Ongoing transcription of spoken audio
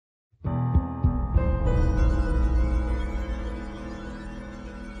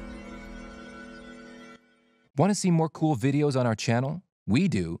Want to see more cool videos on our channel? We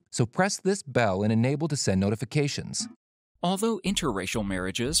do, so press this bell and enable to send notifications. Although interracial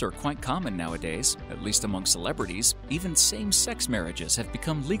marriages are quite common nowadays, at least among celebrities, even same-sex marriages have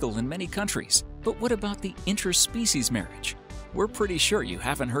become legal in many countries. But what about the interspecies marriage? We're pretty sure you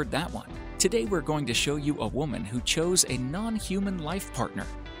haven't heard that one. Today we're going to show you a woman who chose a non-human life partner,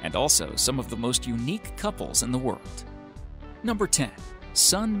 and also some of the most unique couples in the world. Number 10.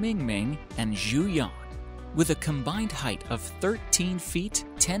 Sun Mingming and Zhu Yan. With a combined height of 13 feet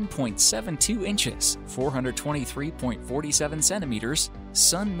 10.72 inches, 423.47 centimeters,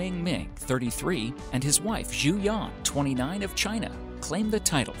 Sun Mingming, 33, and his wife Zhu Yan, 29, of China, claim the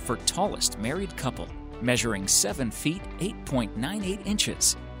title for tallest married couple, measuring 7 feet 8.98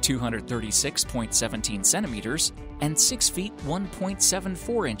 inches, 236.17 centimeters, and 6 feet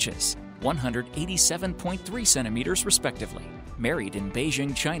 1.74 inches, 187.3 centimeters respectively. Married in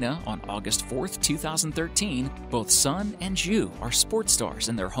Beijing, China on August 4, 2013, both Sun and Zhu are sports stars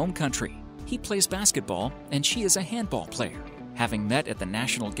in their home country. He plays basketball and she is a handball player. Having met at the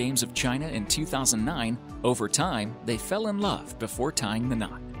National Games of China in 2009, over time they fell in love before tying the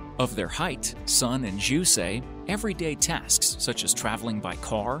knot. Of their height, Sun and Zhu say, everyday tasks such as traveling by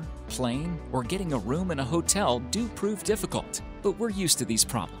car, plane, or getting a room in a hotel do prove difficult, but we're used to these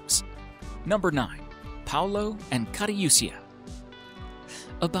problems. Number 9. Paulo and Catiucia.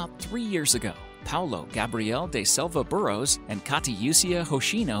 About 3 years ago, Paulo Gabriel de Silva Burros and Catiucia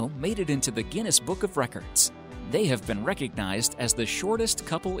Hoshino made it into the Guinness Book of Records. They have been recognized as the shortest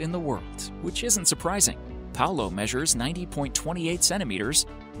couple in the world, which isn't surprising. Paulo measures 90.28 centimeters,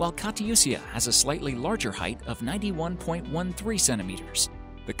 while Catiucia has a slightly larger height of 91.13 centimeters.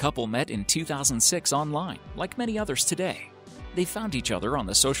 The couple met in 2006 online, like many others today. They found each other on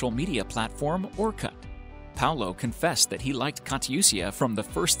the social media platform Orkut. Paulo confessed that he liked Catiucia from the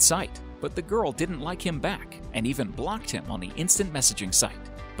first sight, but the girl didn't like him back and even blocked him on the instant messaging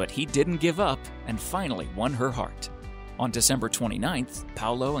site. But he didn't give up and finally won her heart. On December 29th,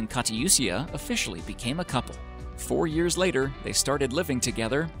 Paulo and Catiucia officially became a couple. 4 years later, they started living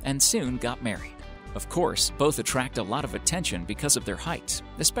together and soon got married. Of course, both attract a lot of attention because of their height,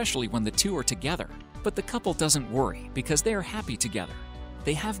 especially when the two are together. But the couple doesn't worry because they are happy together.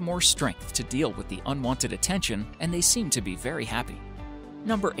 They have more strength to deal with the unwanted attention, and they seem to be very happy.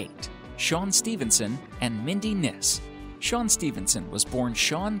 Number 8. Shawn Stevenson and Mindy Nis. Shawn Stevenson was born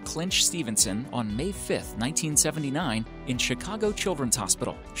Shawn Clinch Stevenson on May 5, 1979, in Chicago Children's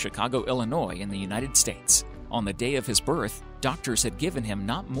Hospital, Chicago, Illinois, in the United States. On the day of his birth, doctors had given him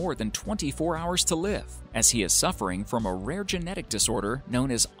not more than 24 hours to live, as he is suffering from a rare genetic disorder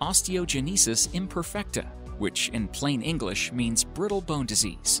known as osteogenesis imperfecta, which in plain English means brittle bone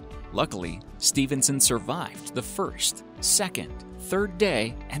disease. Luckily, Stevenson survived the first, second, third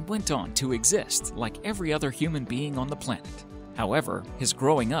day and went on to exist like every other human being on the planet. However, his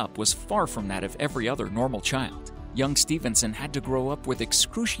growing up was far from that of every other normal child. Young Stevenson had to grow up with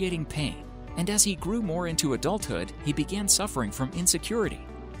excruciating pain, and as he grew more into adulthood, he began suffering from insecurity.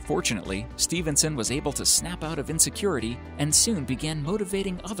 Fortunately, Stevenson was able to snap out of insecurity and soon began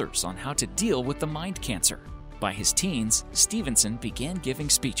motivating others on how to deal with the mind cancer. By his teens, Stevenson began giving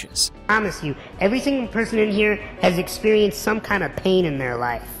speeches. I promise you, every single person in here has experienced some kind of pain in their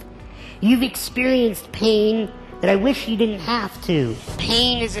life. You've experienced pain that I wish you didn't have to.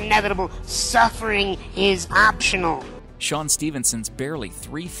 Pain is inevitable. Suffering is optional. Shawn Stevenson's barely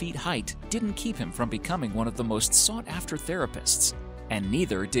 3 feet height didn't keep him from becoming one of the most sought-after therapists. And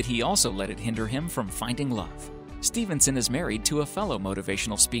neither did he also let it hinder him from finding love. Stevenson is married to a fellow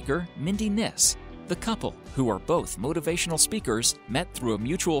motivational speaker, Mindy Nis. The couple, who are both motivational speakers, met through a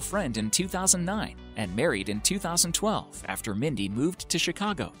mutual friend in 2009 and married in 2012 after Mindy moved to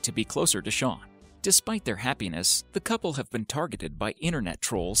Chicago to be closer to Shawn. Despite their happiness, the couple have been targeted by internet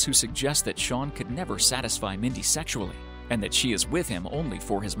trolls who suggest that Shawn could never satisfy Mindy sexually and that she is with him only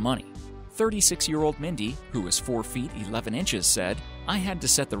for his money. 36-year-old Mindy, who is 4 feet 11 inches, said, "I had to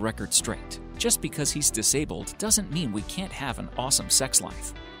set the record straight. Just because he's disabled doesn't mean we can't have an awesome sex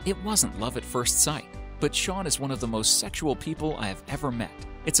life. It wasn't love at first sight, but Shawn is one of the most sexual people I have ever met.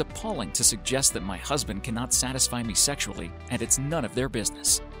 It's appalling to suggest that my husband cannot satisfy me sexually, and it's none of their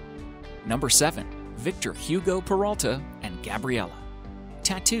business." Number 7. Victor Hugo Peralta and Gabriela.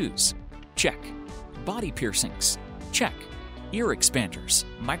 Tattoos? Check. Body piercings? Check. Ear expanders,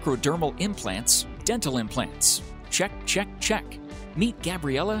 microdermal implants, dental implants? Check, check, check. Meet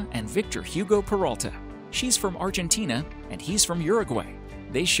Gabriela and Victor Hugo Peralta. She's from Argentina and he's from Uruguay.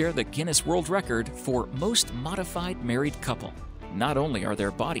 They share the Guinness World Record for most modified married couple. Not only are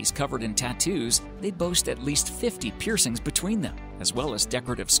their bodies covered in tattoos, they boast at least 50 piercings between them, as well as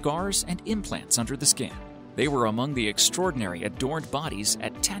decorative scars and implants under the skin. They were among the extraordinary adorned bodies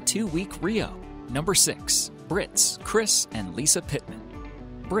at Tattoo Week Rio. Number 6. Brits Chris and Lisa Pittman.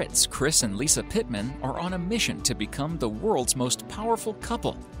 Brits Chris and Lisa Pittman are on a mission to become the world's most powerful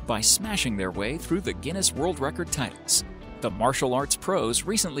couple by smashing their way through the Guinness World Record titles. The martial arts pros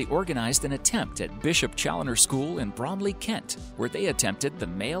recently organized an attempt at Bishop Challoner School in Bromley, Kent, where they attempted the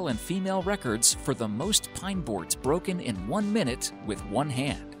male and female records for the most pine boards broken in 1 minute with one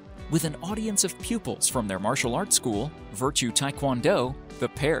hand. With an audience of pupils from their martial arts school, Virtue Taekwondo, the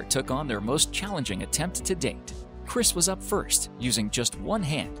pair took on their most challenging attempt to date. Chris was up first, using just one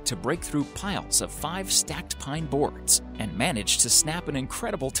hand to break through piles of 5 stacked pine boards and managed to snap an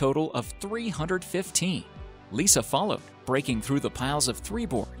incredible total of 315. Lisa followed, breaking through the piles of 3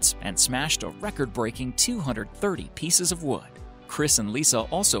 boards and smashed a record-breaking 230 pieces of wood. Chris and Lisa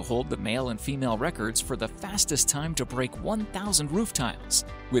also hold the male and female records for the fastest time to break 1,000 roof tiles,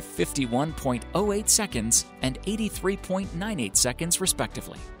 with 51.08 seconds and 83.98 seconds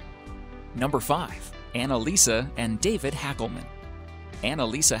respectively. Number 5. Annalisa and David Hackelman.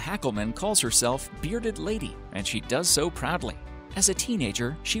 Annalisa Hackelman calls herself Bearded Lady, and she does so proudly. As a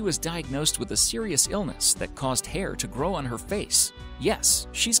teenager, she was diagnosed with a serious illness that caused hair to grow on her face. Yes,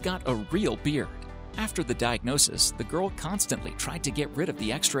 she's got a real beard. After the diagnosis, the girl constantly tried to get rid of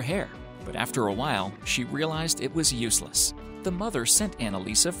the extra hair, but after a while, she realized it was useless. The mother sent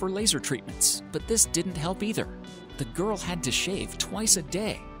Annalisa for laser treatments, but this didn't help either. The girl had to shave twice a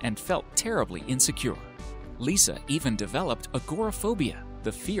day and felt terribly insecure. Lisa even developed agoraphobia,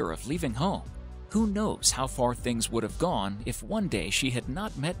 the fear of leaving home. Who knows how far things would have gone if one day she had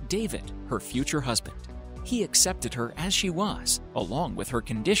not met David, her future husband. He accepted her as she was, along with her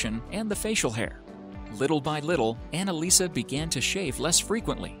condition and the facial hair. Little by little, Annalisa began to shave less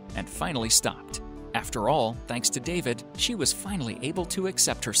frequently and finally stopped. After all, thanks to David, she was finally able to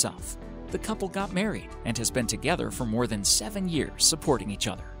accept herself. The couple got married and has been together for more than 7 years supporting each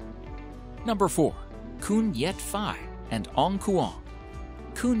other. Number 4. Kun Yet Phai and Ong Kuong.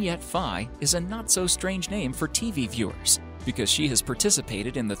 Kun Yet Phai is a not-so-strange name for TV viewers because she has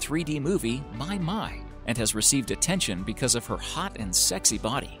participated in the 3D movie My My and has received attention because of her hot and sexy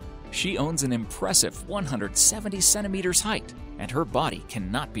body. She owns an impressive 170 centimeters height, and her body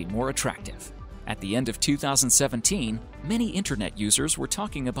cannot be more attractive. At the end of 2017, many internet users were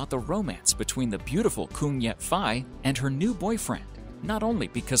talking about the romance between the beautiful Kun Yet Phai and her new boyfriend, not only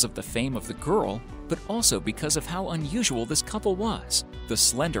because of the fame of the girl, but also because of how unusual this couple was. The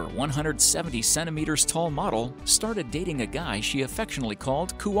slender 170 centimeters tall model started dating a guy she affectionately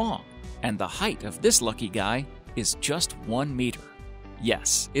called Kuong, and the height of this lucky guy is just 1 meter.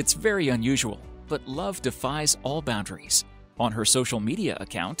 Yes, it's very unusual, but love defies all boundaries. On her social media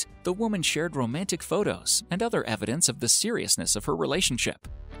account, the woman shared romantic photos and other evidence of the seriousness of her relationship.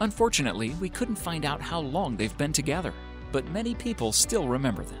 Unfortunately, we couldn't find out how long they've been together, but many people still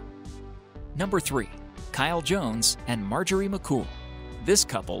remember them. Number 3. Kyle Jones and Marjorie McCool. This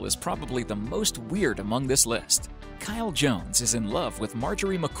couple is probably the most weird among this list. Kyle Jones is in love with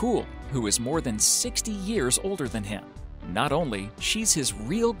Marjorie McCool, who is more than 60 years older than him. Not only, she's his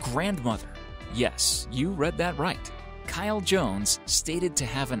real grandmother. Yes, you read that right. Kyle Jones stated to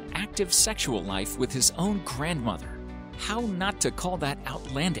have an active sexual life with his own grandmother. How not to call that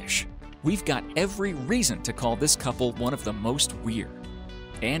outlandish? We've got every reason to call this couple one of the most weird.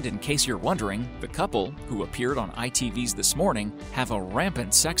 And in case you're wondering, the couple, who appeared on ITV's This Morning, have a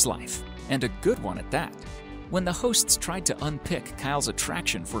rampant sex life, and a good one at that. When the hosts tried to unpick Kyle's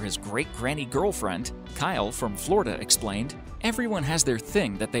attraction for his great-granny girlfriend, Kyle from Florida explained, "Everyone has their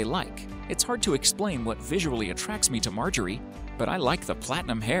thing that they like. It's hard to explain what visually attracts me to Marjorie, but I like the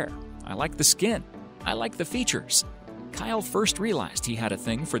platinum hair. I like the skin. I like the features." Kyle first realized he had a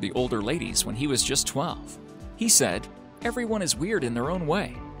thing for the older ladies when he was just 12. He said, "Everyone is weird in their own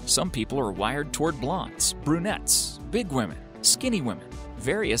way. Some people are wired toward blondes, brunettes, big women, skinny women,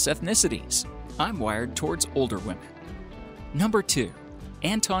 various ethnicities. I'm wired towards older women." Number 2.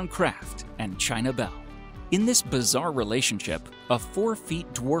 Anton Kraft and China Bell. In this bizarre relationship, a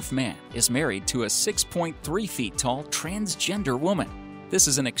 4-foot dwarf man is married to a 6.3 feet tall transgender woman. This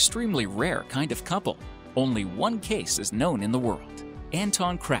is an extremely rare kind of couple. Only one case is known in the world.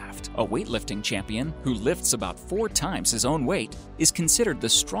 Anton Kraft, a weightlifting champion who lifts about 4 times his own weight, is considered the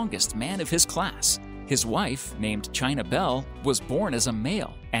strongest man of his class. His wife, named China Bell, was born as a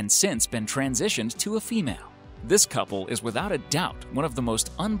male and since been transitioned to a female. This couple is without a doubt one of the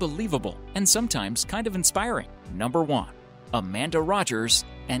most unbelievable and sometimes kind of inspiring. Number 1. Amanda Rogers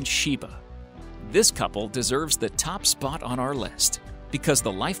and Sheba. This couple deserves the top spot on our list because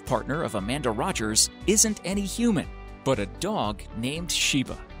the life partner of Amanda Rogers isn't any human, but a dog named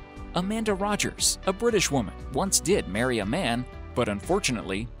Sheba. Amanda Rogers, a British woman, once did marry a man, but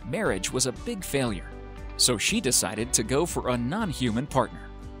unfortunately, marriage was a big failure. So she decided to go for a non-human partner.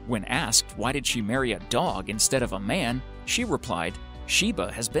 When asked why did she marry a dog instead of a man, she replied,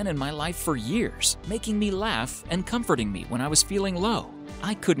 "Sheba has been in my life for years, making me laugh and comforting me when I was feeling low.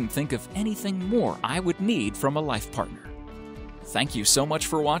 I couldn't think of anything more I would need from a life partner." Thank you so much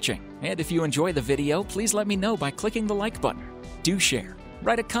for watching, and if you enjoy the video, please let me know by clicking the like button. Do share,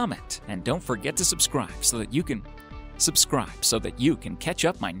 write a comment, and don't forget to subscribe so that you can catch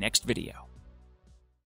up my next video.